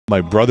My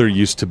brother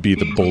used to be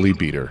the bully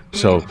beater,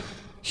 so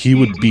he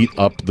would beat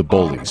up the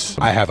bullies.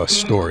 I have a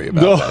story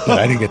about that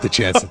I didn't get the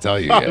chance to tell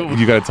you yet.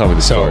 You got to tell me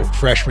the story. So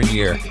freshman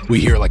year, we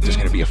hear like there's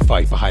going to be a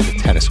fight behind the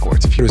tennis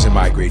courts. If he was in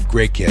my grade,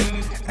 great kid,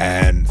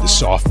 and the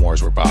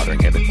sophomores were bothering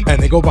him.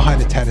 And they go behind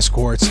the tennis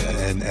courts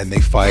and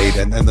they fight,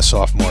 and then the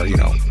sophomore, you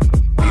know,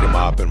 beat him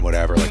up and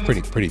whatever, like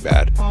pretty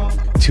bad.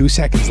 2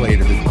 seconds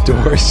later, the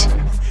doors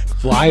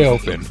fly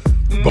open,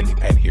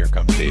 and here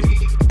comes Dave.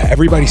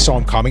 Everybody saw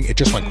him coming. It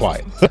just went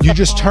quiet. You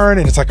just turn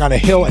and it's like on a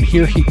hill, and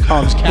here he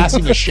comes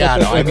casting a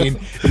shadow. I mean,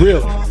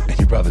 really. And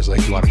your brother's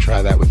like, you want to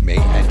try that with me?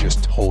 And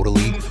just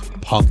totally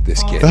punked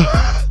this kid.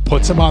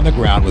 Puts him on the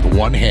ground with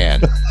one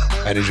hand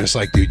and is just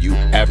like, dude, you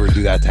ever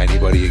do that to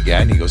anybody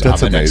again? He goes,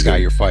 That's I'm the next amazing. guy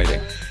you're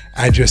fighting.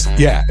 And just,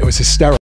 yeah, it was hysterical.